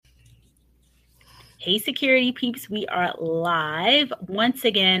Hey, security peeps, we are live once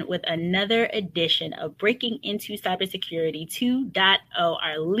again with another edition of Breaking into Cybersecurity 2.0,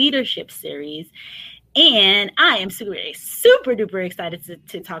 our leadership series. And I am super duper excited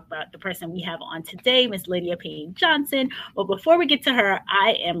to talk about the person we have on today, Miss Lydia Payne Johnson. But before we get to her,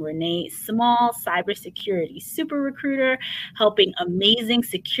 I am Renee Small, cybersecurity super recruiter, helping amazing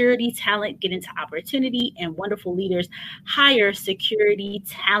security talent get into opportunity and wonderful leaders hire security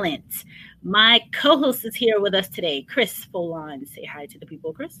talent. My co-host is here with us today, Chris Folon. Say hi to the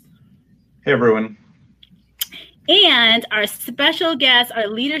people, Chris. Hey, everyone. And our special guest, our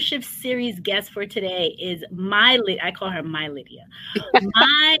leadership series guest for today is I call her my Lydia.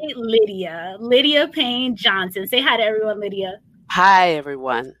 Lydia Payne Johnson. Say hi to everyone, Lydia. Hi,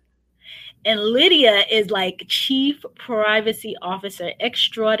 everyone. And Lydia is like Chief Privacy Officer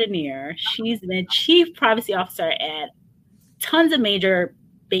Extraordinaire. She's been Chief Privacy Officer at tons of major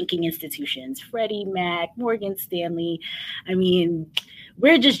banking institutions, Freddie Mac, Morgan Stanley. I mean,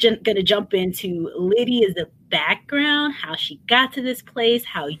 we're just going to jump into Lydia's background, how she got to this place,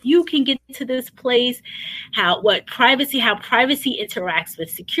 how you can get to this place, how privacy interacts with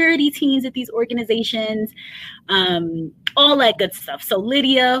security teams at these organizations, all that good stuff. So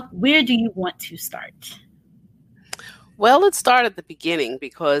Lydia, where do you want to start? Well, let's start at the beginning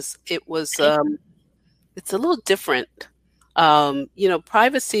because it was, it's a little different.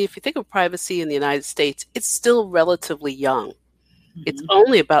 Privacy, if you think of privacy in the United States, it's still relatively young. Mm-hmm. It's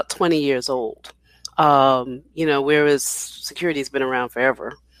only about 20 years old, whereas security has been around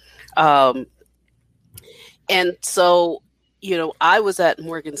forever. And so, I was at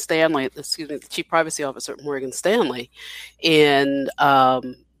Morgan Stanley, the Chief Privacy Officer at Morgan Stanley. And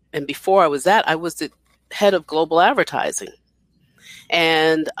before I was that, I was the head of global advertising.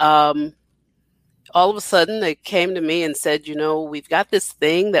 And all of a sudden, they came to me and said, we've got this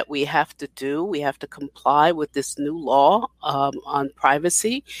thing that we have to do. We have to comply with this new law on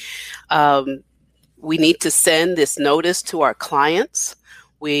privacy. We need to send this notice to our clients.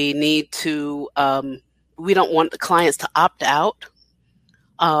 We need to, we don't want the clients to opt out.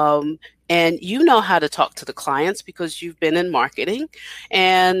 And you know how to talk to the clients because you've been in marketing.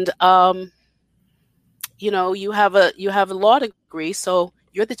 And, you have a law degree, so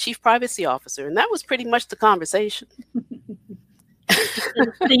you're the chief privacy officer. And that was pretty much the conversation.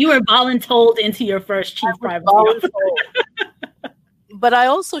 So you were voluntold into your first chief privacy officer. But I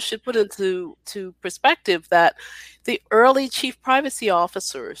also should put into perspective that the early chief privacy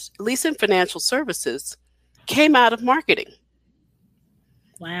officers, at least in financial services, came out of marketing.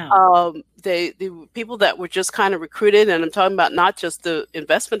 Wow. The people that were just kind of recruited, and I'm talking about not just the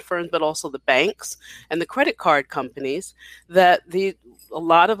investment firms, but also the banks and the credit card companies, that a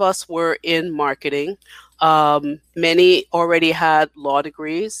lot of us were in marketing. Many already had law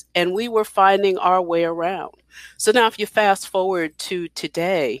degrees, and we were finding our way around. So now if you fast forward to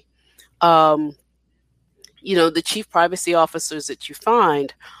today, the chief privacy officers that you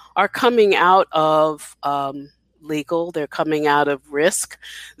find are coming out of legal, they're coming out of risk,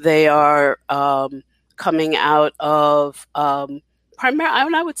 they are coming out of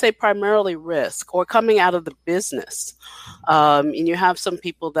primarily risk, or coming out of the business. And you have some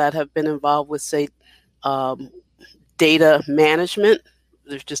people that have been involved with, say, data management,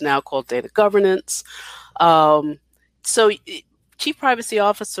 which is now called data governance. So chief privacy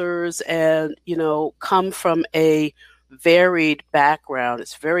officers come from a varied background.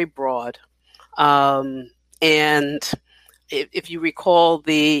 It's very broad. And if you recall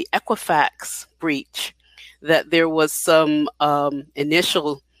the Equifax breach, that there was some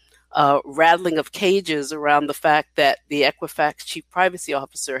initial rattling of cages around the fact that the Equifax chief privacy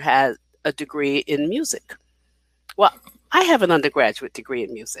officer had a degree in music. Well, I have an undergraduate degree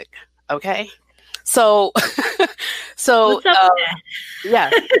in music. Okay. So, what's up yeah.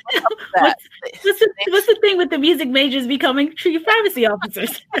 What's the thing with the music majors becoming chief privacy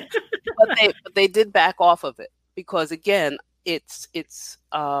officers? but they did back off of it because, again, we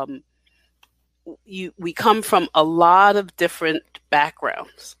come from a lot of different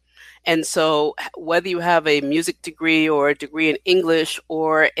backgrounds. And so whether you have a music degree or a degree in English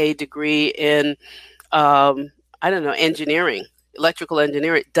or a degree in, engineering, electrical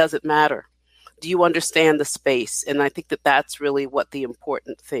engineering, it doesn't matter. Do you understand the space? And I think that that's really what the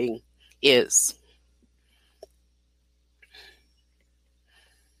important thing is.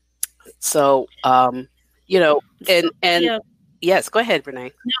 So, yeah. Yes, go ahead,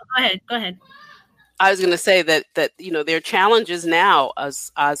 Renee. No, go ahead. I was going to say that there are challenges now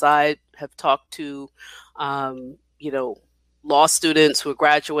as I have talked to, law students who are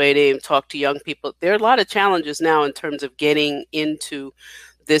graduating, talk to young people. There are a lot of challenges now in terms of getting into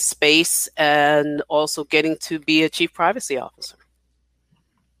this space and also getting to be a chief privacy officer.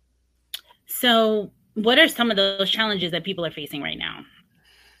 So what are some of those challenges that people are facing right now?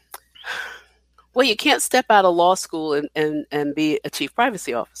 Well, you can't step out of law school and be a chief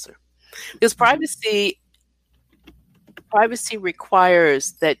privacy officer, because privacy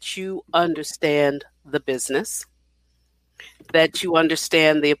requires that you understand the business, that you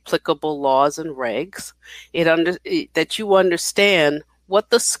understand the applicable laws and regs, that you understand what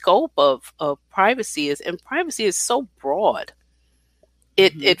the scope of privacy is. And privacy is so broad.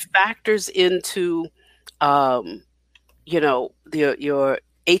 It factors into, your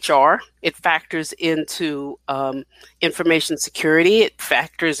HR. It factors into information security. It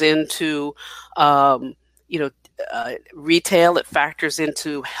factors into, retail. It factors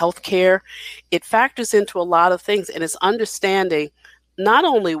into healthcare. It factors into a lot of things, and it's understanding not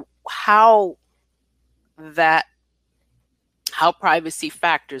only how privacy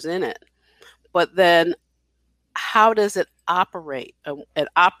factors in it, but then how does it operate, and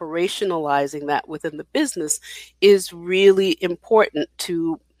operationalizing that within the business is really important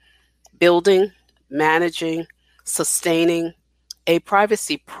to building, managing, sustaining a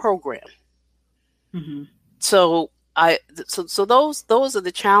privacy program. Mm-hmm. So those are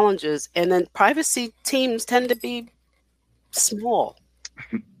the challenges, and then privacy teams tend to be small.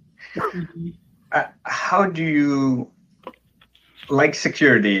 How do you, like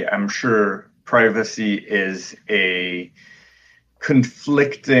security, I'm sure privacy is a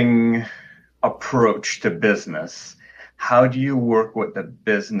conflicting approach to business. How do you work with the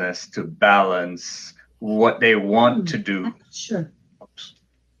business to balance what they want to do? Sure.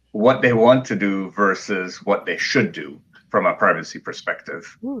 What they want to do versus what they should do from a privacy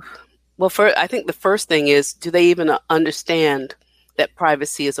perspective? Well, I think the first thing is, do they even understand that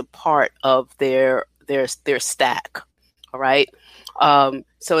privacy is a part of their stack? All right.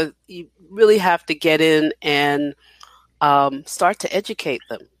 So you really have to get in and start to educate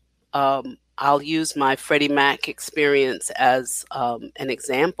them. I'll use my Freddie Mac experience as an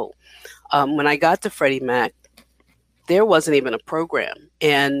example. When I got to Freddie Mac, there wasn't even a program.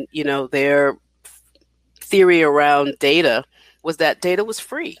 And, their theory around data was that data was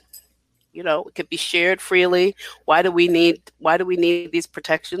free. It could be shared freely. Why do we need these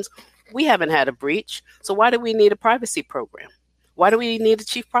protections? We haven't had a breach. So why do we need a privacy program? Why do we need a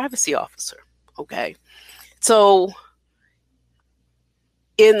chief privacy officer? Okay. So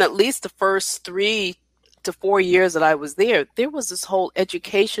in at least the first 3 to 4 years that I was there was this whole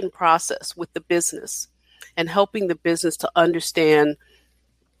education process with the business and helping the business to understand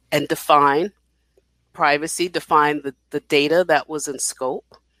and define privacy, define the data that was in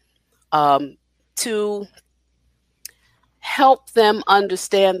scope, to help them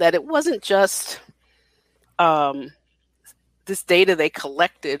understand that it wasn't just this data they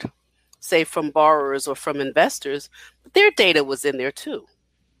collected, say from borrowers or from investors, but their data was in there too.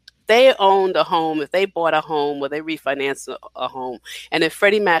 They owned a home, if they bought a home or they refinanced a home, and if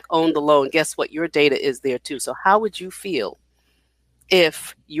Freddie Mac owned the loan, guess what? Your data is there too. So how would you feel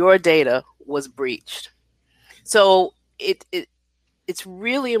if your data was breached? So it's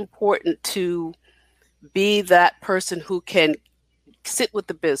really important to be that person who can sit with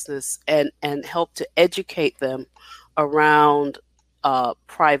the business and help to educate them around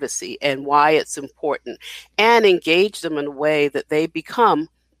privacy and why it's important, and engage them in a way that they become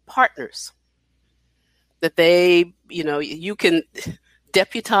partners, that they, you can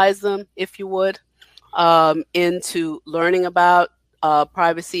deputize them, if you would, into learning about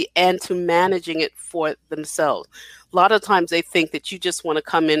privacy and to managing it for themselves. A lot of times they think that you just want to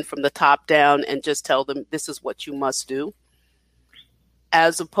come in from the top down and just tell them this is what you must do,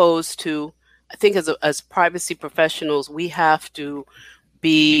 as opposed to, I think as privacy professionals, we have to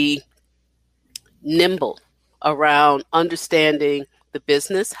be nimble around understanding the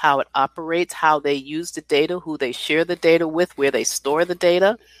business, how it operates, how they use the data, who they share the data with, where they store the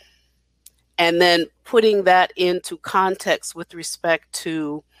data, and then putting that into context with respect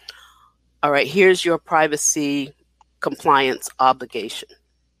to, all right, here's your privacy compliance obligation,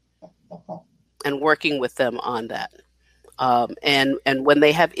 and working with them on that. And when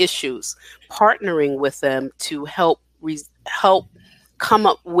they have issues, partnering with them to help come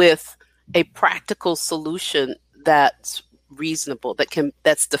up with a practical solution that's reasonable,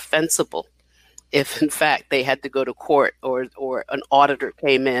 that's defensible, if in fact they had to go to court or an auditor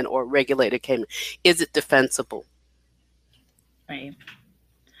came in or a regulator came in. Is it defensible? Right.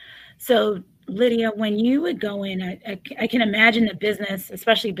 So Lydia, when you would go in, I can imagine the business,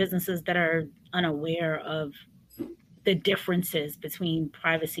 especially businesses that are unaware of the differences between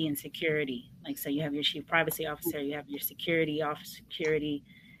privacy and security. Like, so you have your chief privacy officer, you have your security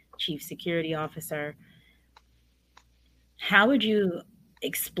chief security officer. How would you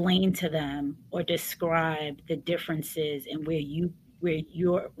explain to them or describe the differences and where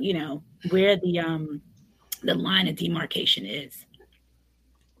the line of demarcation is?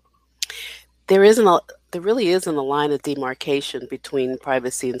 There really isn't a line of demarcation between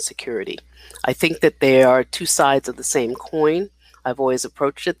privacy and security. I think that they are two sides of the same coin. I've always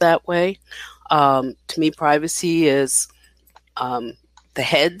approached it that way. To me, privacy is the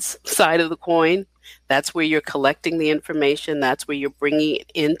heads side of the coin. That's where you're collecting the information. That's where you're bringing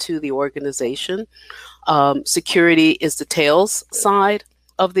it into the organization. Security is the tails side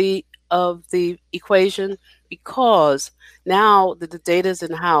of the equation, because now that the data is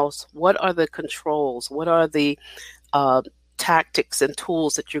in-house, what are the controls? What are the tactics and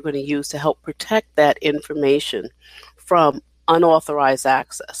tools that you're going to use to help protect that information from unauthorized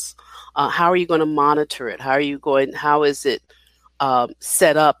access? How are you going to monitor it? How is it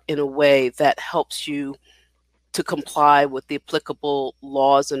set up in a way that helps you to comply with the applicable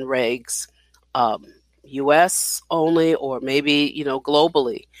laws and regs, US only, or maybe,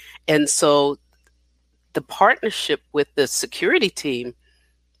 globally? And so the partnership with the security team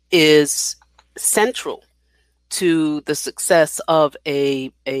is central to the success of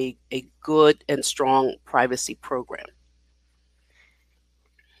a good and strong privacy program.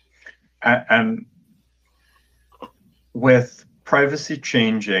 And with privacy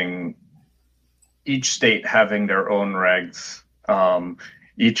changing, each state having their own regs,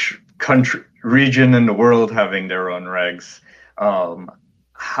 each country, region in the world having their own regs,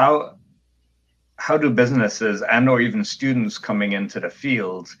 how do businesses and or even students coming into the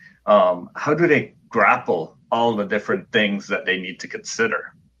field, how do they grapple all the different things that they need to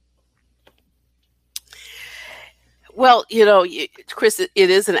consider? Well, Chris, it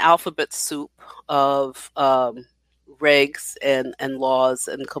is an alphabet soup of regs and laws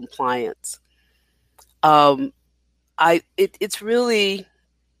and compliance. It's really,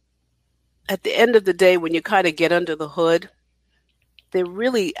 at the end of the day, when you kind of get under the hood, they're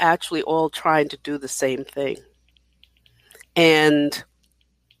really actually all trying to do the same thing. And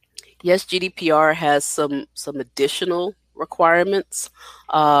yes, GDPR has some additional requirements,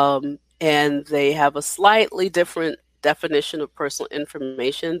 and they have a slightly different definition of personal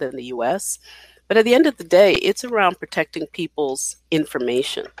information than the US. But at the end of the day, it's around protecting people's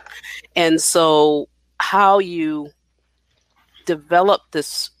information. And so how you develop the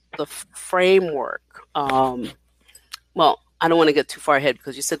framework, well, I don't want to get too far ahead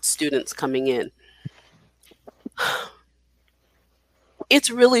because you said students coming in. It's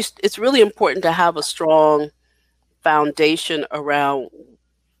really important to have a strong foundation around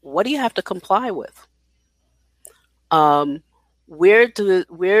what do you have to comply with. Where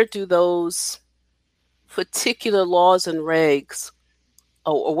do those particular laws and regs,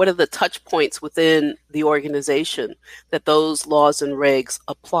 or what are the touch points within the organization that those laws and regs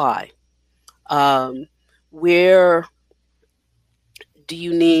apply? Where do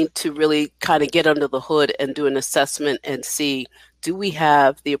you need to really kind of get under the hood and do an assessment and see, do we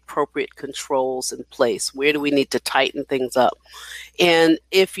have the appropriate controls in place? Where do we need to tighten things up? And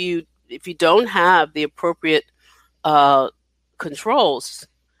if you don't have the appropriate controls,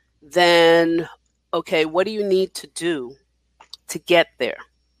 then okay, what do you need to do to get there?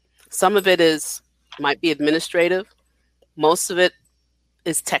 Some of it might be administrative. Most of it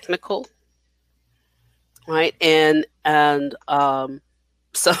is technical, right? And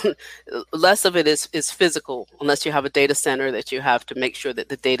so less of it is physical, unless you have a data center that you have to make sure that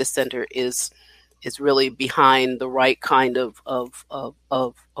the data center is really behind the right kind of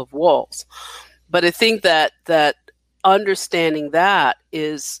walls. But I think that understanding that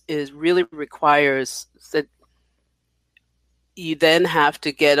is really requires that you then have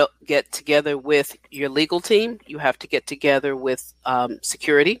to get together with your legal team. You have to get together with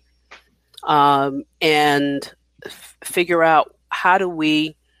security, and figure out how do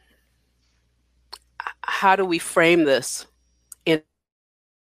we frame this in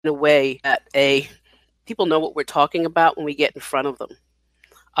a way that people know what we're talking about when we get in front of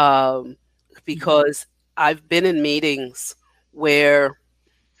them. Because I've been in meetings where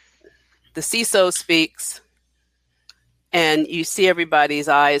the CISO speaks and you see everybody's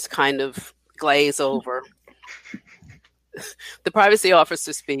eyes kind of glaze over. The privacy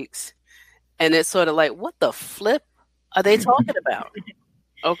officer speaks and it's sort of like, what the flip are they talking about?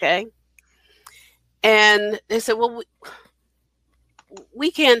 Okay. And they said, well,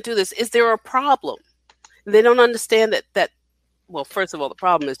 we can't do this. Is there a problem? They don't understand that, well, first of all, the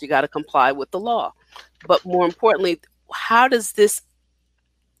problem is you got to comply with the law. But more importantly, how does this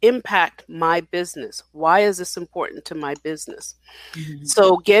impact my business? Why is this important to my business?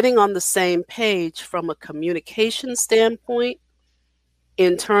 So getting on the same page from a communication standpoint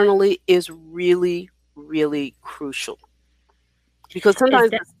internally is really, really crucial. Because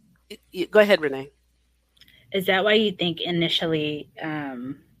sometimes, go ahead, Renee. Is that why you think initially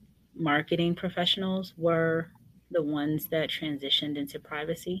marketing professionals were the ones that transitioned into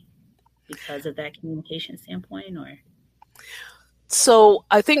privacy because of that communication standpoint, or? So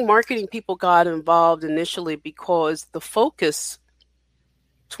I think marketing people got involved initially because the focus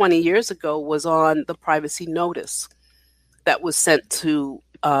 20 years ago was on the privacy notice that was sent to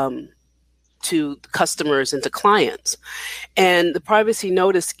customers and to clients. And the privacy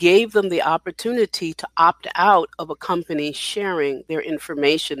notice gave them the opportunity to opt out of a company sharing their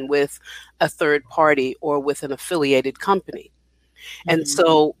information with a third party or with an affiliated company. And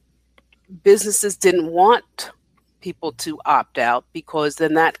so businesses didn't want people to opt out because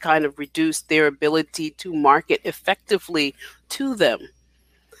then that kind of reduced their ability to market effectively to them.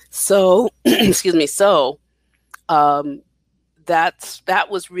 So, excuse me, that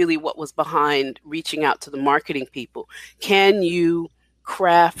was really what was behind reaching out to the marketing people. Can you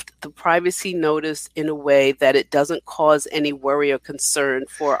craft the privacy notice in a way that it doesn't cause any worry or concern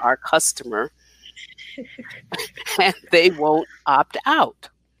for our customer and they won't opt out?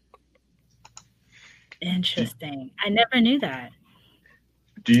 Interesting. I never knew that.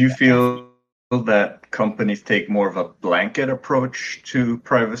 Do you feel that companies take more of a blanket approach to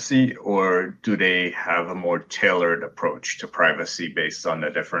privacy, or do they have a more tailored approach to privacy based on the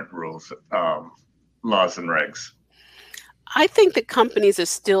different rules, laws, and regs? I think that companies are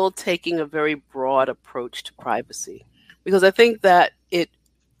still taking a very broad approach to privacy because I think that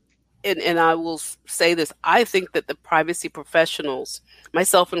and I will say this, I think that the privacy professionals,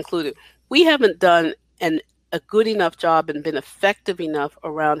 myself included, we haven't done a good enough job and been effective enough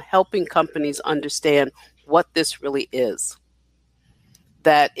around helping companies understand what this really is.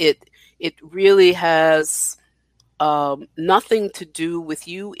 That it really has nothing to do with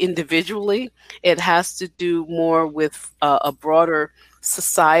you individually. It has to do more with a broader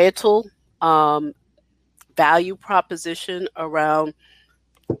societal value proposition around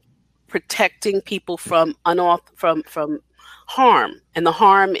protecting people from harm, and the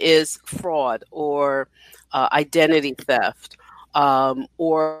harm is fraud or identity theft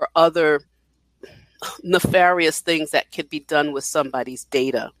or other nefarious things that could be done with somebody's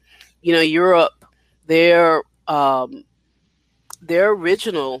data. You know, Europe, their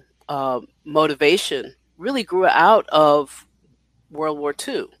original motivation really grew out of World War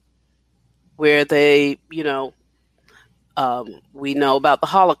II, where they, we know about the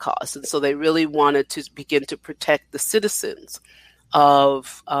Holocaust. And so they really wanted to begin to protect the citizens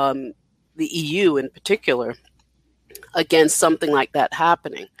of the EU in particular against something like that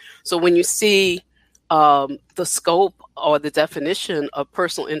happening. So when you see the scope or the definition of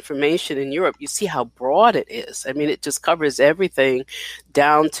personal information in Europe, you see how broad it is. I mean, it just covers everything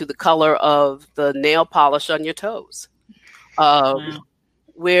down to the color of the nail polish on your toes.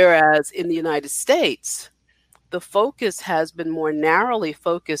 Whereas in the United States, the focus has been more narrowly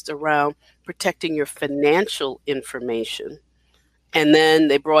focused around protecting your financial information. And then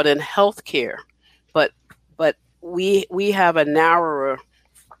they brought in healthcare. But we have a narrower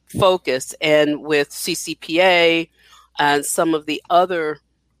focus, and with CCPA and some of the other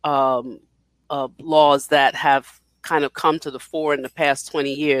laws that have kind of come to the fore in the past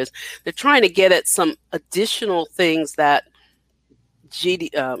 20 years, they're trying to get at some additional things that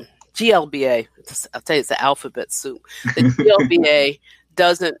GLBA, I'll tell you, it's the alphabet soup, the GLBA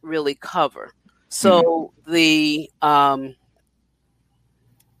doesn't really cover. So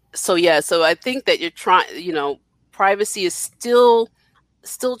so I think that you're trying, privacy is still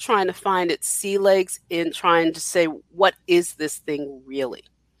trying to find its sea legs in trying to say, what is this thing really?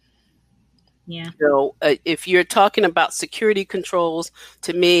 Yeah. So if you're talking about security controls,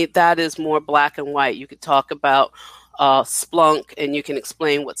 to me, that is more black and white. You could talk about Splunk, and you can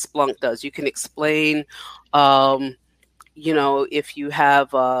explain what Splunk does. You can explain, if you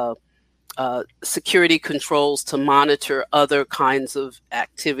have security controls to monitor other kinds of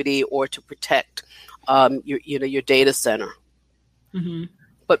activity or to protect your data center. Mm-hmm.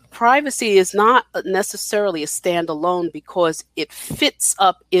 But privacy is not necessarily a standalone because it fits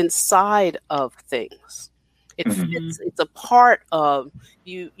up inside of things. It fits. It's a part of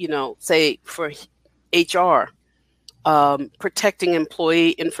say for HR, protecting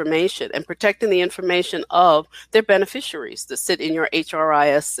employee information and protecting the information of their beneficiaries that sit in your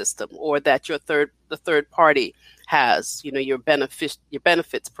HRIS system or that the third party has. Your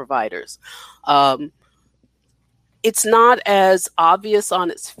benefits providers. it's not as obvious on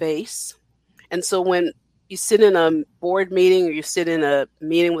its face. And so when you sit in a board meeting or you sit in a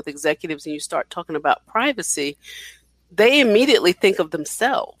meeting with executives and you start talking about privacy, they immediately think of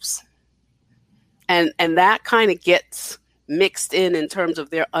themselves. And that kind of gets mixed in terms of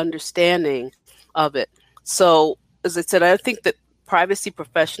their understanding of it. So, as I said, I think that privacy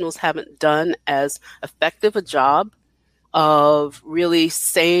professionals haven't done as effective a job of really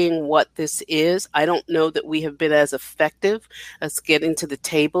saying what this is. I don't know that we have been as effective as getting to the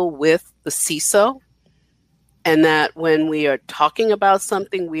table with the CISO, and that when we are talking about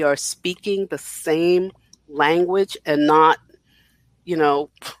something, we are speaking the same language and not, the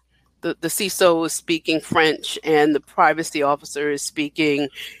CISO is speaking French and the privacy officer is speaking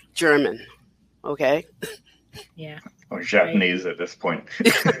German. Okay. Yeah. Or Japanese at this point.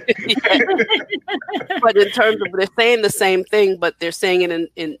 But in terms of, they're saying the same thing, but they're saying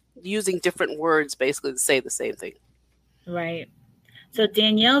it in using different words, basically, to say the same thing. Right. So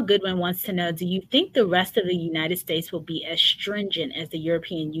Danielle Goodwin wants to know, do you think the rest of the United States will be as stringent as the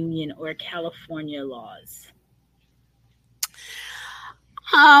European Union or California laws?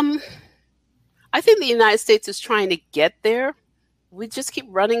 I think the United States is trying to get there. We just keep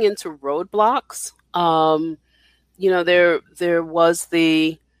running into roadblocks. There was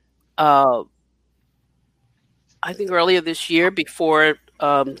the, I think earlier this year before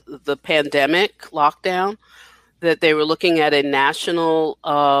the pandemic lockdown, that they were looking at a national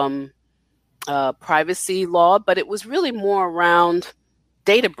privacy law, but it was really more around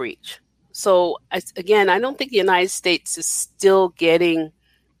data breach. So again, I don't think the United States is still getting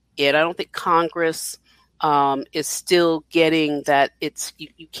it. I don't think Congress is still getting that.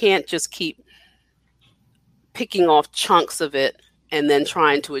 You can't just keep picking off chunks of it and then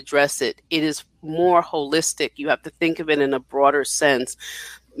trying to address it. It is more holistic. You have to think of it in a broader sense,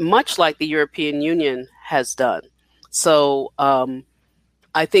 much like the European Union has done. So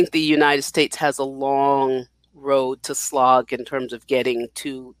I think the United States has a long road to slog in terms of getting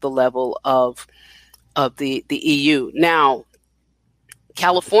to the level of the EU. Now,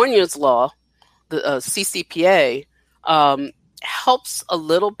 California's law, the CCPA, helps a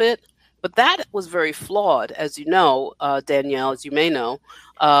little bit, but that was very flawed, as you know, Danielle, as you may know.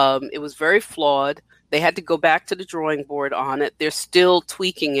 It was very flawed. They had to go back to the drawing board on it. They're still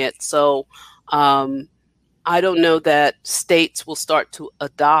tweaking it. So I don't know that states will start to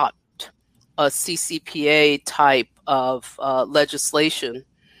adopt a CCPA type of legislation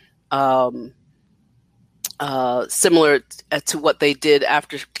similar to what they did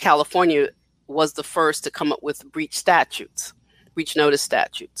after California was the first to come up with breach notice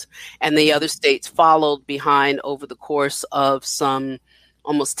statutes. And the other states followed behind over the course of some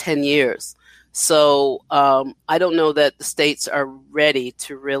almost 10 years. So I don't know that the states are ready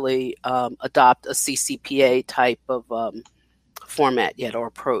to really adopt a CCPA type of format yet or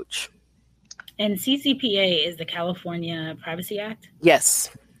approach. And CCPA is the California Privacy Act? Yes.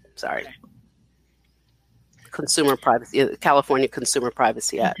 Sorry. Okay. California Consumer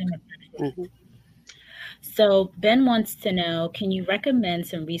Privacy Act. Mm-hmm. So Ben wants to know, can you recommend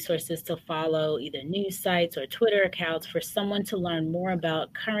some resources to follow, either news sites or Twitter accounts, for someone to learn more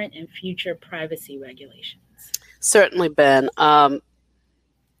about current and future privacy regulations? Certainly, Ben. The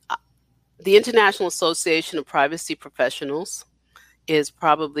International Association of Privacy Professionals is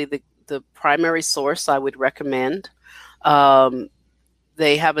probably the primary source I would recommend.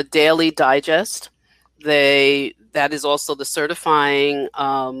 They have a daily digest. That is also the certifying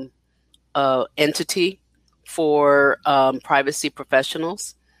entity for privacy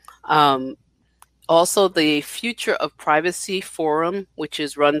professionals. Also, the Future of Privacy Forum, which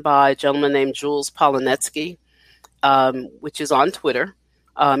is run by a gentleman named Jules Polonetsky, which is on Twitter,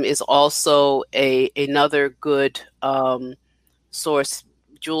 is also another good source.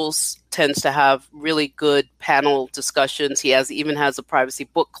 Jules tends to have really good panel discussions. He even has a privacy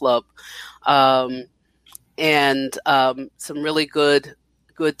book club, and some really good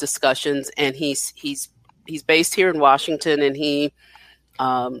discussions. And he's based here in Washington, and he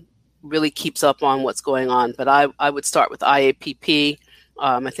really keeps up on what's going on. But I would start with IAPP.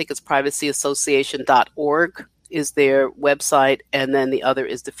 I think it's privacyassociation.org is their website, and then the other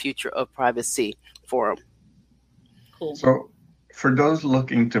is the Future of Privacy Forum. Cool. So for those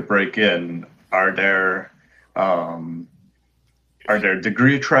looking to break in, are there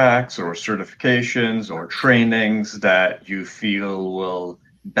degree tracks or certifications or trainings that you feel will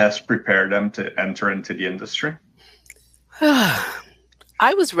best prepare them to enter into the industry?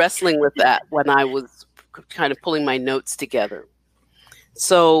 I was wrestling with that when I was kind of pulling my notes together.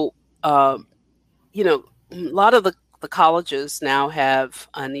 So, a lot of the colleges now have,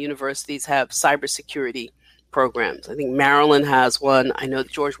 and the universities have, cybersecurity programs. I think Maryland has one. I know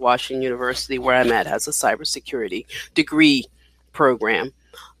George Washington University, where I'm at, has a cybersecurity degree program.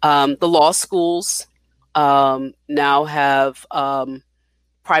 The law schools now have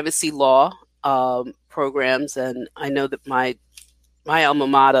privacy law programs, and I know that my alma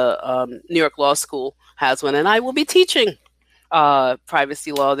mater, New York Law School, has one, and I will be teaching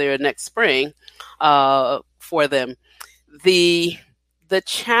privacy law there next spring for them. The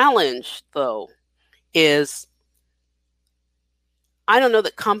challenge, though, is I don't know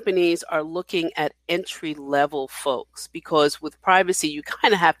that companies are looking at entry-level folks, because with privacy, you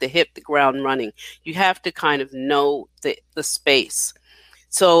kind of have to hit the ground running. You have to kind of know the space.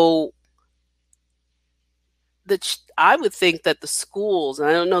 So I would think that the schools, and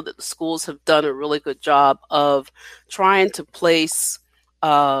I don't know that the schools have done a really good job of trying to place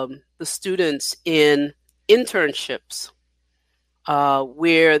the students in internships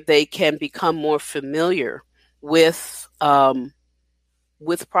where they can become more familiar with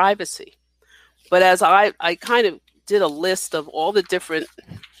privacy. But as I kind of did a list of all the different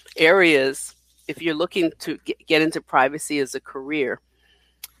areas, if you're looking to get into privacy as a career,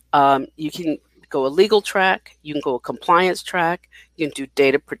 you can go a legal track, you can go a compliance track, you can do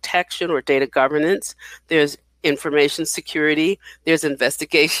data protection or data governance. There's information security, there's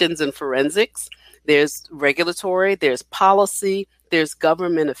investigations and forensics, there's regulatory, there's policy, there's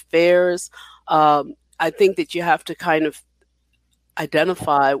government affairs. I think that you have to kind of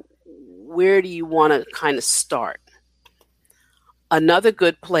identify where do you want to kind of start. Another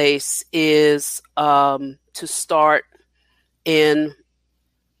good place is to start in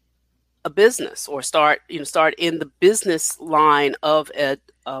a business, or start in the business line of a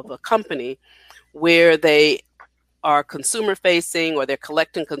company where they are consumer facing, or they're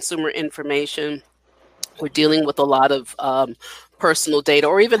collecting consumer information. We're dealing with a lot of personal data,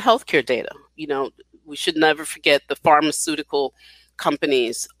 or even healthcare data. We should never forget the pharmaceutical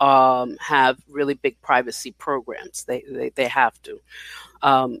companies have really big privacy programs. They have to.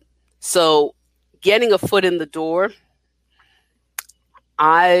 So getting a foot in the door,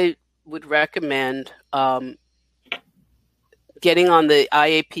 I would recommend getting on the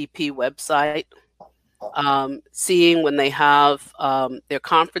IAPP website, seeing when they have their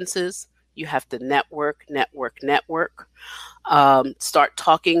conferences. You have to network. Start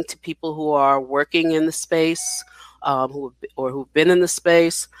talking to people who are working in the space, who've been in the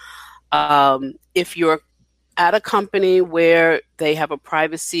space. If you're at a company where they have a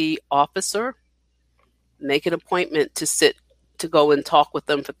privacy officer, make an appointment to go and talk with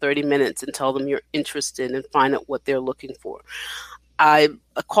them for 30 minutes and tell them you're interested and find out what they're looking for. I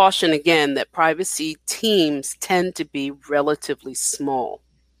caution again that privacy teams tend to be relatively small.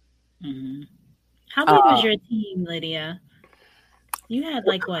 Mm-hmm. How big was your team, Lydia? You had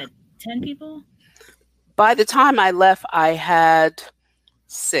 10 people? By the time I left, I had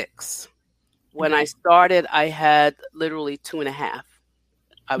 6. When I started, I had literally 2.5.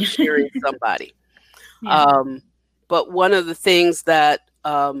 I was sharing somebody. Yeah. But one of the things that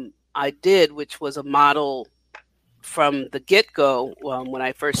I did, which was a model from the get-go when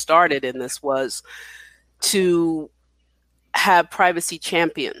I first started in this, was to have privacy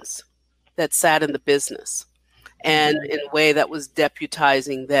champions that sat in the business, and in a way that was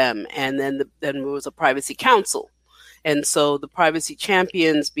deputizing them. And then there was a privacy council. And so the privacy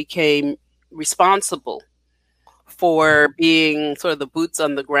champions became responsible for being sort of the boots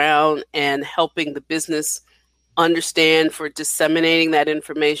on the ground and helping the business understand, for disseminating that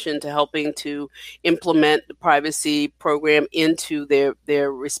information, to helping to implement the privacy program into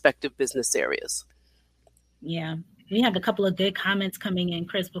their respective business areas. Yeah. We have a couple of good comments coming in,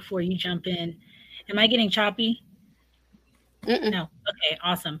 Chris, before you jump in. Am I getting choppy? Mm-mm. No. Okay,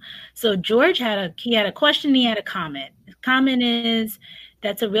 awesome. So George had a question, he had a comment. The comment is,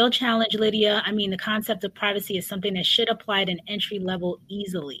 that's a real challenge, Lydia. I mean, the concept of privacy is something that should apply at an entry level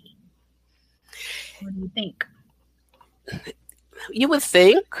easily. What do you think? You would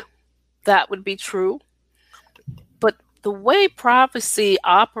think that would be true. But the way privacy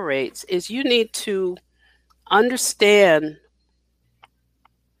operates is you need to understand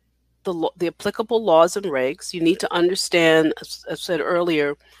the applicable laws and regs. You need to understand, as I said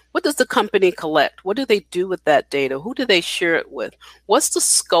earlier, what does the company collect? What do they do with that data? Who do they share it with? What's the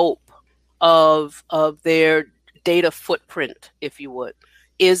scope of their data footprint, if you would?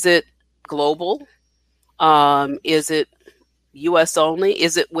 Is it global? Is it U.S. only?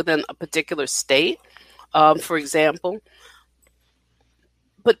 Is it within a particular state, for example?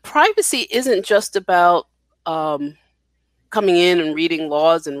 But privacy isn't just about coming in and reading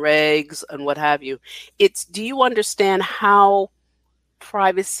laws and regs and what have you. It's, do you understand how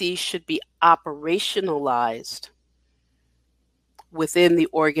privacy should be operationalized within the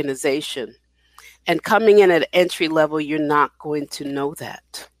organization. And coming in at entry level, you're not going to know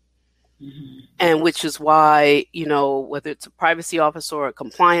that. Mm-hmm. And which is why, whether it's a privacy officer or a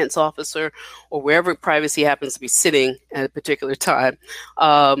compliance officer or wherever privacy happens to be sitting at a particular time,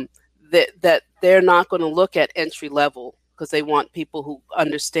 that they're not going to look at entry level because they want people who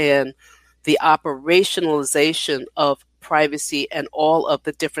understand the operationalization of privacy and all of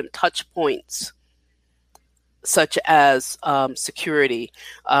the different touch points, such as security,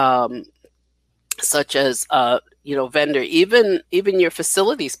 such as vendor, even your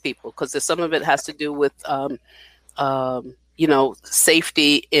facilities people, because some of it has to do with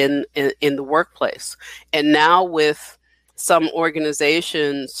safety in the workplace. And now with some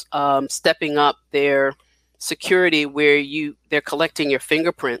organizations stepping up their security, where they're collecting your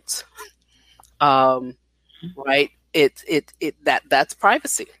fingerprints, right? That's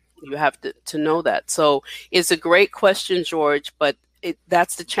privacy. You have to know that. So it's a great question, George, but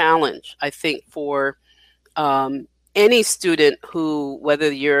that's the challenge, I think, for any student who,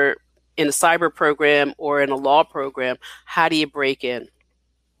 whether you're in a cyber program or in a law program, how do you break in?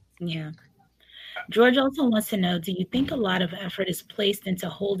 Yeah. George also wants to know, do you think a lot of effort is placed into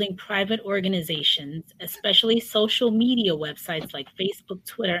holding private organizations, especially social media websites like Facebook,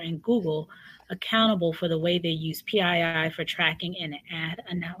 Twitter, and Google, accountable for the way they use PII for tracking and ad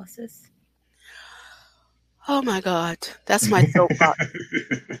analysis? Oh my God, that's my soapbox.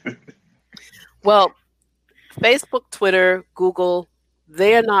 Well, Facebook, Twitter, Google,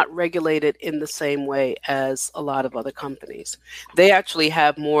 they are not regulated in the same way as a lot of other companies. They actually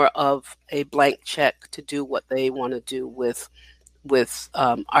have more of a blank check to do what they want to do with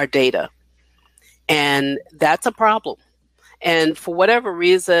our data. And that's a problem. And for whatever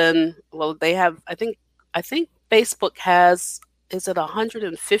reason, well, they have, I think Facebook has, is it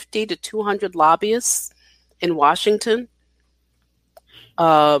 150 to 200 lobbyists in Washington?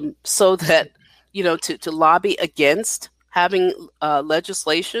 So that, to lobby against having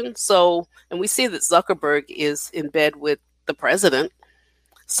legislation. So, and we see that Zuckerberg is in bed with the president.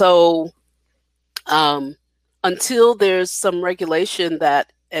 So until there's some regulation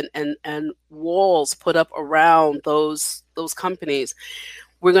that and walls put up around those companies,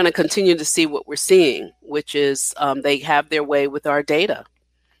 we're going to continue to see what we're seeing, which is they have their way with our data.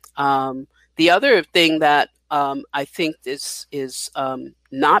 The other thing that I think is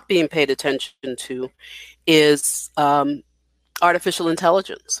not being paid attention to is artificial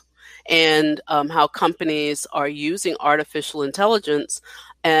intelligence, and how companies are using artificial intelligence,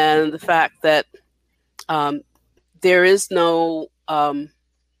 and the fact that there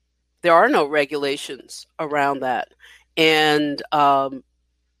are no regulations around that, and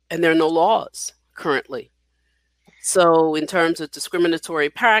there are no laws currently. So in terms of discriminatory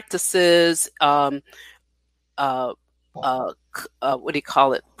practices, what do you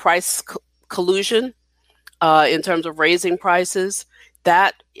call it? Price collusion, in terms of raising prices,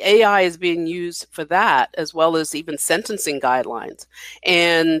 that AI is being used for that, as well as even sentencing guidelines.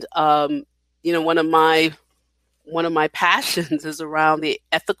 And one of my passions is around the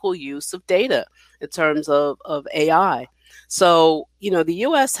ethical use of data in terms of AI. So, the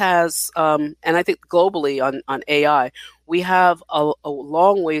U.S. has, and I think globally on AI, we have a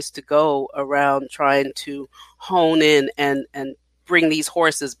long ways to go around trying to hone in and bring these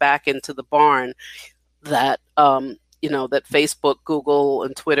horses back into the barn that, that Facebook, Google,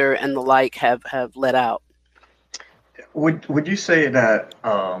 and Twitter and the like have let out. Would you say that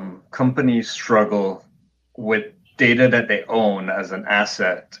companies struggle with data that they own as an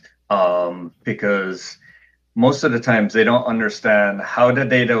asset because most of the times they don't understand how the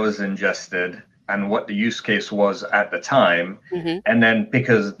data was ingested and what the use case was at the time. Mm-hmm. And then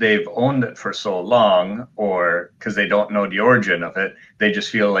because they've owned it for so long, or because they don't know the origin of it, they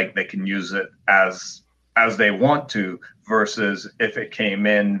just feel like they can use it as they want to, versus if it came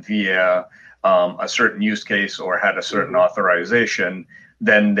in via a certain use case or had a certain authorization,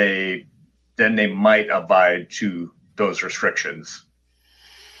 then they might abide to those restrictions.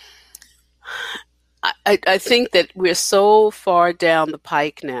 I think that we're so far down the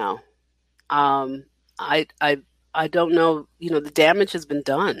pike now. I don't know, the damage has been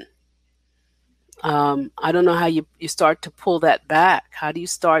done. I don't know how you start to pull that back. How do you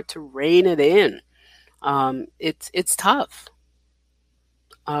start to rein it in? It's tough.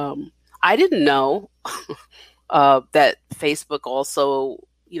 I didn't know that Facebook also,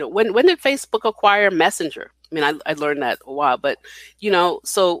 when did Facebook acquire Messenger? I mean, I learned that a while, but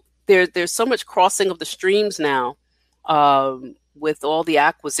so there's so much crossing of the streams now with all the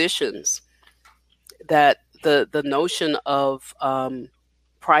acquisitions that the notion of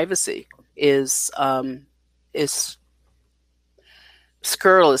privacy is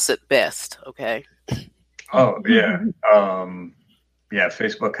scurrilous at best. Okay. Oh yeah. Yeah,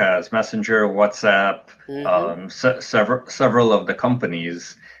 Facebook has Messenger, WhatsApp, several of the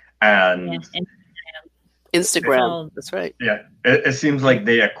companies, and Instagram. That's right. Yeah, it seems like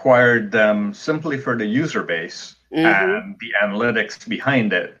they acquired them simply for the user base and the analytics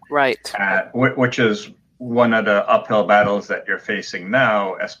behind it. Right. Which is one of the uphill battles that you're facing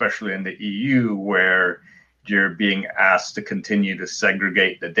now, especially in the EU, where you're being asked to continue to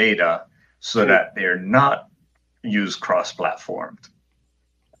segregate the data so that they're not used cross-platformed.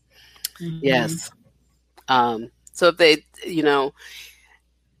 Yes. So if they,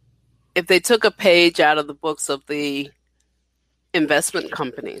 if they took a page out of the books of the investment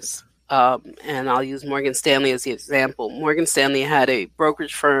companies, and I'll use Morgan Stanley as the example. Morgan Stanley had a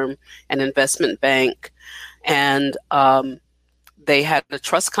brokerage firm, an investment bank, and they had a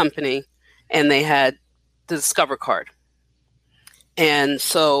trust company, and they had the Discover card. And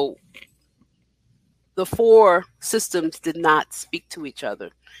so the four systems did not speak to each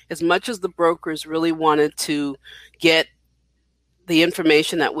other. As much as the brokers really wanted to get the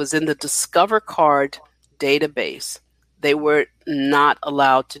information that was in the Discover card database, they were not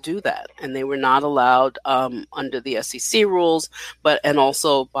allowed to do that. And they were not allowed under the SEC rules, and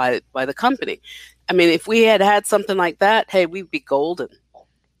also by the company. I mean, if we had something like that, hey, we'd be golden,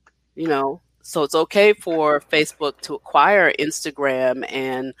 So it's okay for Facebook to acquire Instagram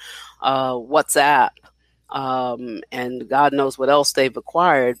and WhatsApp, and God knows what else they've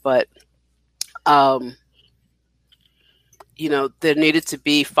acquired, but there needed to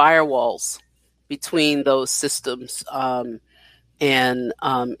be firewalls between those systems, and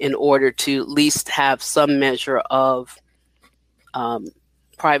in order to at least have some measure of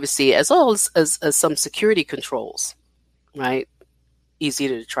privacy, as well as some security controls, right? Easy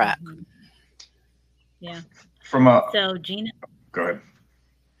to track. Yeah. So Gina. Go ahead.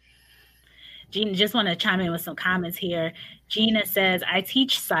 Gina, just want to chime in with some comments here. Gina says, I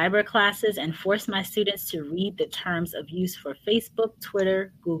teach cyber classes and force my students to read the terms of use for Facebook,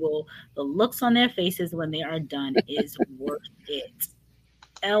 Twitter, Google. The looks on their faces when they are done is worth it.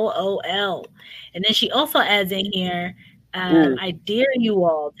 LOL. And then she also adds in here, I dare you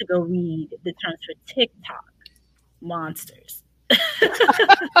all to go read the terms for TikTok. Monsters.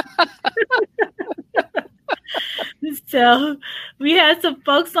 So we have some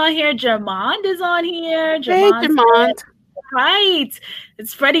folks on here. Jermond is on here. Hey, Jermond. Right.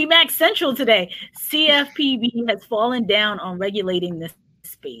 It's Freddie Mac Central today. CFPB has fallen down on regulating this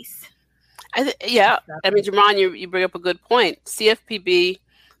space. I mean, Jermond, you bring up a good point. CFPB,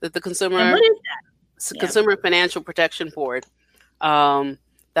 the Consumer Financial Protection Board,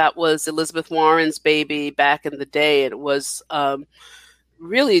 that was Elizabeth Warren's baby back in the day. It was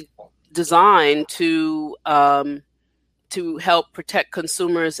really designed to help protect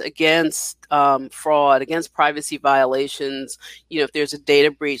consumers against fraud, against privacy violations. If there's a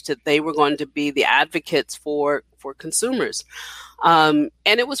data breach, that they were going to be the advocates for consumers. And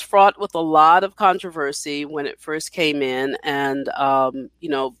it was fraught with a lot of controversy when it first came in. And,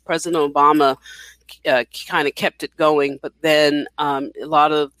 President Obama kind of kept it going. But then a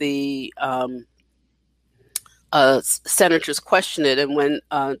lot of the senators questioned it. And when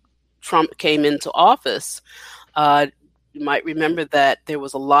Trump came into office, you might remember that there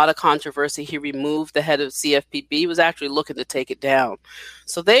was a lot of controversy. He removed the head of CFPB. He was actually looking to take it down.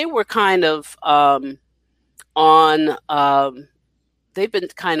 So they were kind of they've been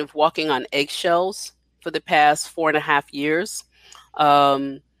kind of walking on eggshells for the past 4.5 years.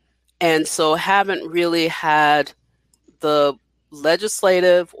 And so haven't really had the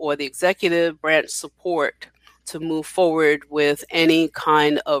legislative or the executive branch support to move forward with any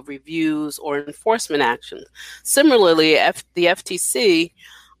kind of reviews or enforcement actions. Similarly, the FTC,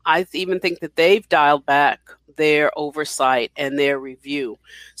 I even think that they've dialed back their oversight and their review.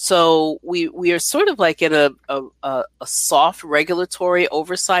 So we are sort of like in a soft regulatory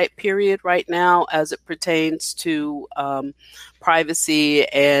oversight period right now as it pertains to privacy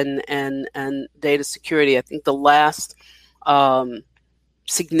and data security. I think the last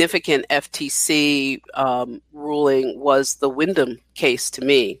significant FTC ruling was the Wyndham case to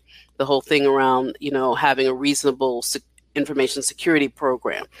me. The whole thing around, having a reasonable information security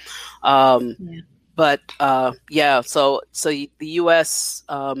program. But so the U.S.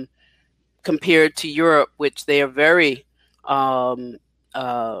 Compared to Europe, which they are very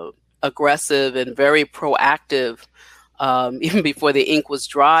aggressive and very proactive, even before the ink was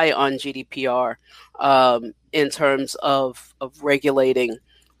dry on GDPR, in terms of regulating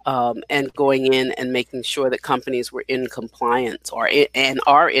and going in and making sure that companies were in compliance and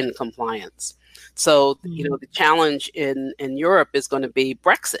are in compliance. So, the challenge in Europe is going to be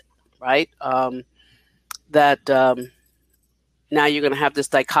Brexit, right? That now you're going to have this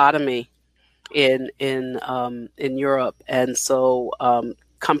dichotomy in Europe, and so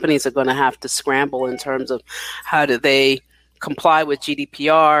companies are going to have to scramble in terms of how do they comply with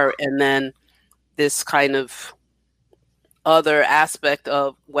GDPR, and then this kind of other aspect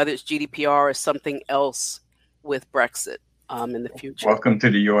of whether it's GDPR or something else with Brexit in the future. Welcome to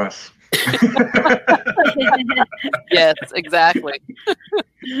the US. Yes, exactly.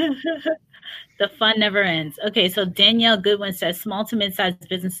 The fun never ends. Okay, so Danielle Goodwin says small to mid-sized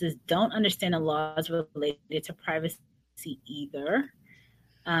businesses don't understand the laws related to privacy either.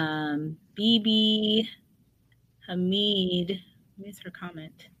 BB Hamid, where's her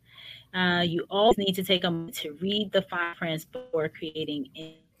comment? You always need to take a moment to read the fine print before creating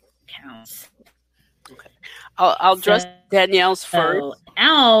accounts. Okay, I'll address Danielle's first.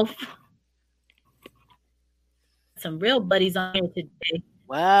 Alf, some real buddies on here today.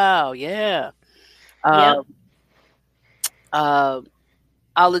 Wow, yeah. Yep. I'll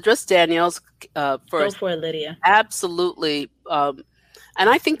address Danielle's first. Go for it, Lydia. Absolutely, and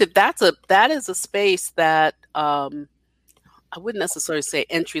I think that is a space that I wouldn't necessarily say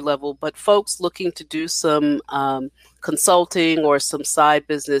entry level, but folks looking to do some consulting or some side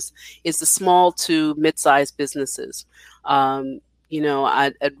business is the small to mid-sized businesses. At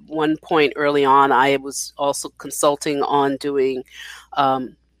one point early on, I was also consulting on doing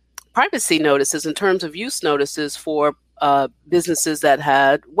privacy notices in terms of use notices for businesses that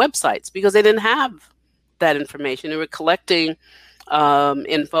had websites because they didn't have that information. They were collecting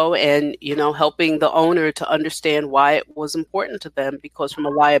info and, helping the owner to understand why it was important to them, because from a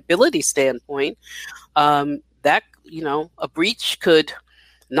liability standpoint, that, a breach could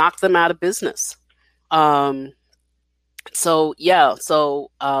knock them out of business. So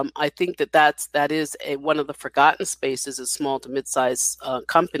I think that is one of the forgotten spaces is small to mid-sized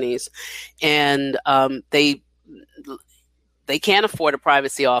companies, and they can't afford a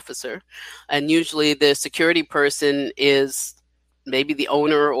privacy officer, and usually the security person is maybe the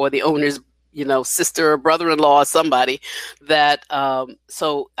owner or the owner's sister or brother-in-law or somebody that.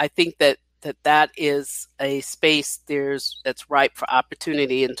 So I think that is a space that's ripe for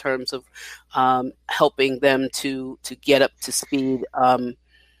opportunity in terms of helping them to get up to speed,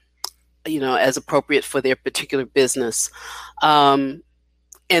 as appropriate for their particular business. And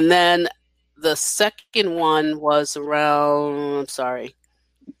then the second one was around, I'm sorry,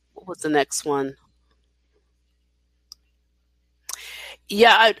 what was the next one?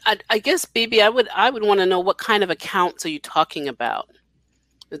 Yeah, I guess, BB, I would want to know what kind of accounts are you talking about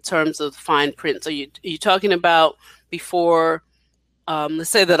in terms of fine print. So are you talking about before, let's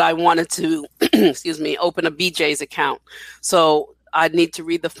say that I wanted to, open a BJ's account. So I'd need to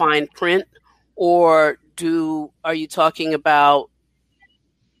read the fine print, or are you talking about,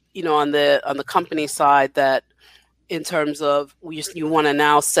 on the company side that in terms of you want to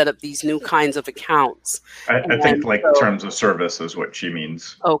now set up these new kinds of accounts? I think terms of service is what she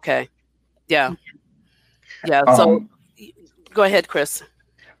means. Okay. Yeah. Yeah. So go ahead, Chris.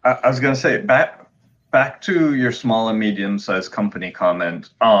 I was going to say back to your small and medium-sized company comment.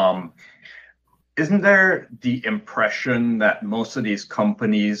 Isn't there the impression that most of these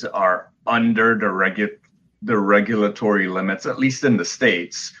companies are under the regulatory limits, at least in the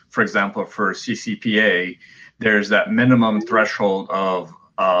States? For example, for CCPA, there's that minimum threshold of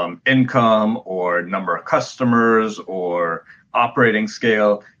income or number of customers or operating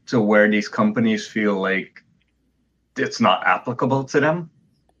scale to where these companies feel like it's not applicable to them.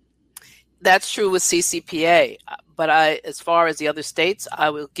 That's true with CCPA, but as far as the other states, I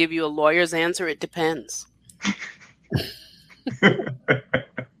will give you a lawyer's answer. It depends.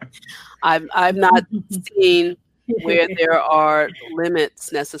 I've not seen where there are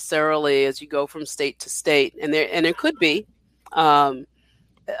limits necessarily as you go from state to state, and there could be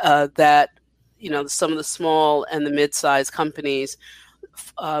that some of the small and the mid-sized companies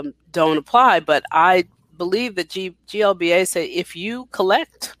don't apply. But I believe that GLBA say if you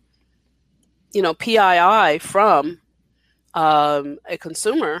collect PII from a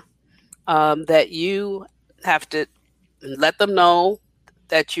consumer, that you have to let them know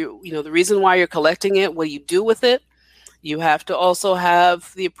that the reason why you're collecting it, what you do with it. You have to also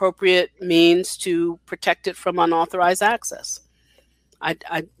have the appropriate means to protect it from unauthorized access. I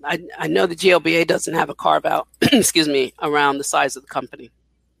know the GLBA doesn't have a carve out, around the size of the company.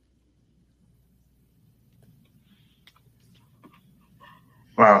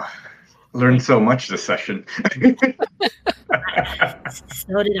 Wow. Learned so much this session.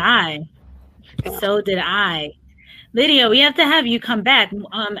 So did I. So did I. Lydia, we have to have you come back.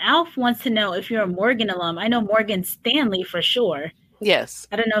 Alf wants to know if you're a Morgan alum. I know Morgan Stanley for sure. Yes.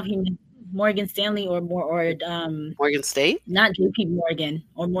 I don't know if you mean Morgan Stanley or Morgan State? Not JP Morgan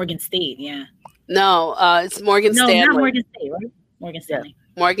or Morgan State, yeah. No, it's Morgan Stanley. No, not Morgan State, right? Morgan Stanley.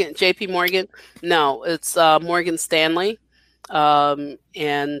 Yeah. JP Morgan. No, it's Morgan Stanley. And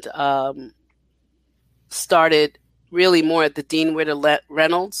started really more at the Dean Witter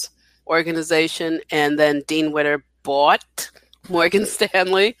Reynolds organization, and then Dean Witter bought Morgan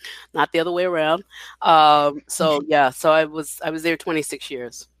Stanley, not the other way around. So I was there 26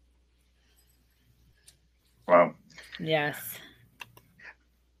 years. Wow. Yes.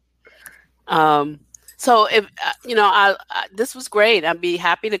 So if this was great. I'd be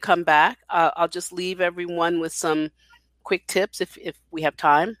happy to come back. I'll just leave everyone with some quick tips if we have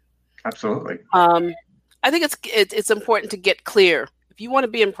time. Absolutely. I think it's important to get clear. If you want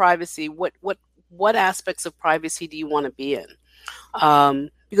to be in privacy, what aspects of privacy do you want to be in?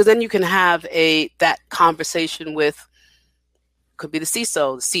 Because then you can have that conversation with, could be the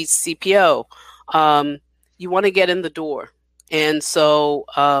CISO, the CPO. You want to get in the door, and so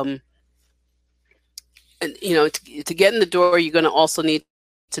to get in the door, you're going to also need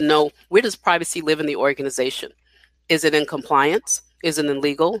to know, where does privacy live in the organization? Is it in compliance? Is it in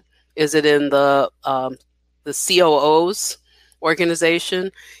legal? Is it in the COO's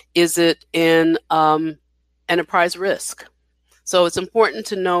organization? Is it in enterprise risk? So it's important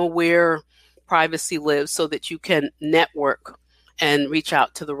to know where privacy lives so that you can network and reach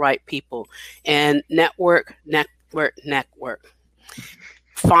out to the right people. And network.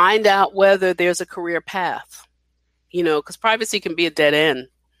 Find out whether there's a career path, because privacy can be a dead end.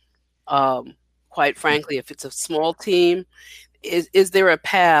 Quite frankly, if it's a small team, is there a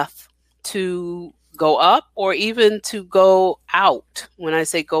path to go up or even to go out? When I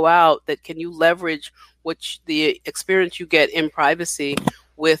say go out, that can you leverage the experience you get in privacy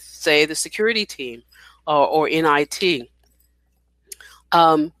with, say, the security team or in IT?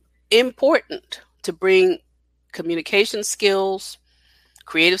 Important to bring communication skills,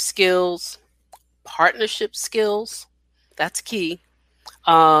 creative skills, partnership skills. That's key.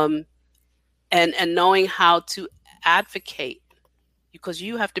 And knowing how to advocate, because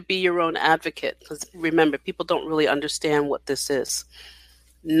you have to be your own advocate. Because remember, people don't really understand what this is.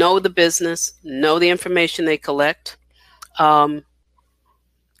 Know the business, know the information they collect. If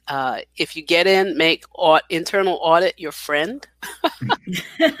you get in, make internal audit your friend.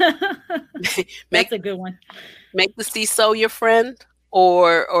 That's a good one. Make the CISO your friend,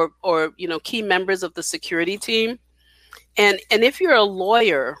 or key members of the security team. And if you're a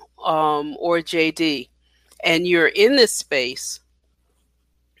lawyer or a JD and you're in this space,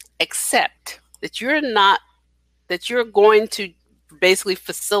 accept that you're going to basically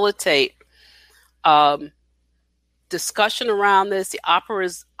facilitate discussion around this, the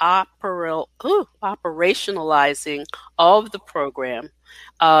operationalizing of the program,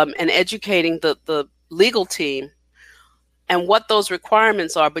 and educating the legal team and what those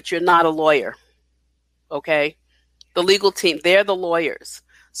requirements are, but you're not a lawyer, okay? The legal team, they're the lawyers.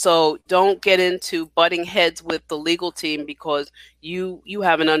 So don't get into butting heads with the legal team because you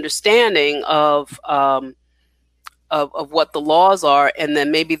have an understanding of what the laws are, and then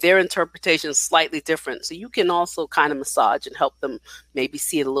maybe their interpretation is slightly different. So you can also kind of massage and help them maybe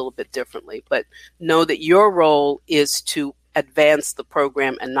see it a little bit differently. But know that your role is to advance the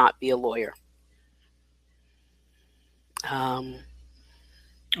program and not be a lawyer. Awesome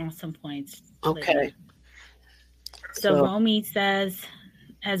points. Okay. So Romy says,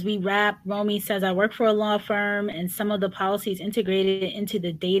 as we wrap, Romy says, I work for a law firm and some of the policies integrated into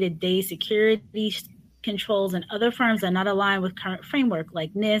the day-to-day security controls and other firms are not aligned with current framework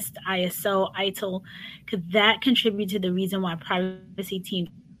like NIST, ISO, ITIL. Could that contribute to the reason why privacy teams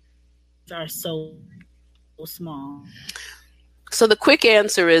are so small? So the quick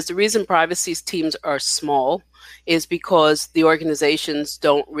answer is the reason privacy teams are small is because the organizations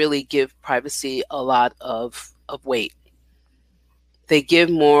don't really give privacy a lot of weight. They give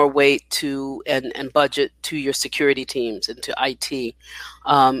more weight to and budget to your security teams and to IT.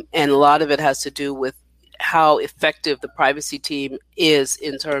 And a lot of it has to do with how effective the privacy team is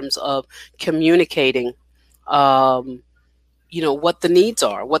in terms of communicating, what the needs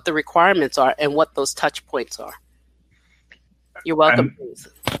are, what the requirements are, and what those touch points are. You're welcome.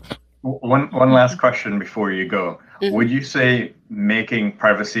 One last question before you go. Mm-hmm. Would you say making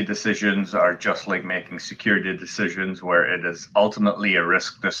privacy decisions are just like making security decisions, where it is ultimately a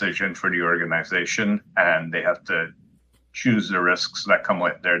risk decision for the organization and they have to choose the risks that come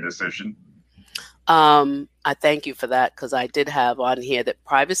with their decision? I thank you for that, because I did have on here that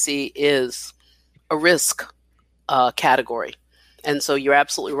privacy is a risk category. And so you're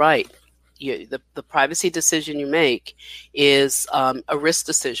absolutely right. The privacy decision you make is a risk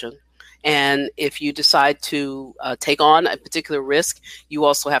decision. And if you decide to take on a particular risk, you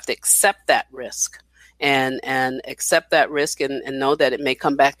also have to accept that risk and accept that risk and know that it may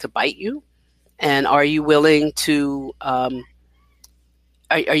come back to bite you. And are you willing to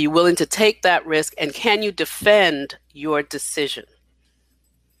are you willing to take that risk, and can you defend your decision?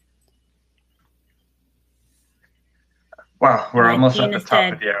 Wow, we're almost at the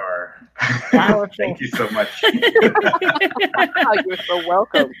top of the hour. Thank you so much. You're so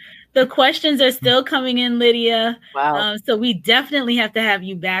welcome. The questions are still coming in, Lydia. Wow. So we definitely have to have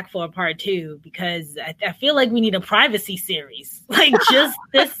you back for a part 2, because I feel like we need a privacy series. Like just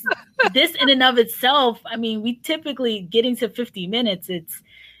this in and of itself. I mean, we typically getting to 50 minutes. It's,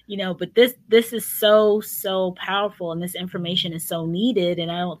 but this is so powerful, and this information is so needed. And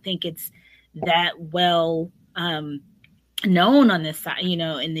I don't think it's that well known on this side,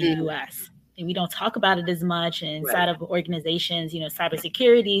 in the U.S. And we don't talk about it as much inside of organizations,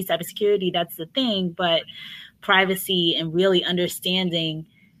 cybersecurity, that's the thing. But privacy and really understanding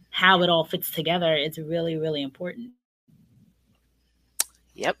how it all fits together is really, really important.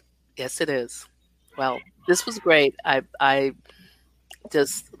 Yep. Yes, it is. Well, this was great. I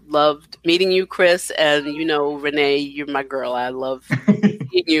just loved meeting you, Chris. And, Renee, you're my girl. I love seeing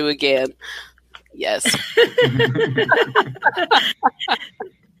you again. Yes.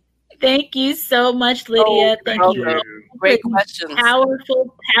 Thank you so much, Lydia. Thank you. Great questions.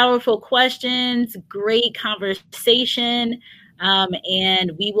 Powerful questions. Great conversation.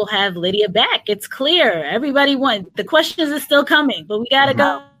 And we will have Lydia back. It's clear. Everybody the questions are still coming, but we got to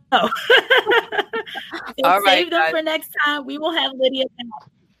go. So save them for next time. We will have Lydia back.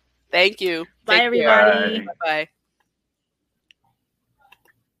 Thank you. Bye, everybody. Bye.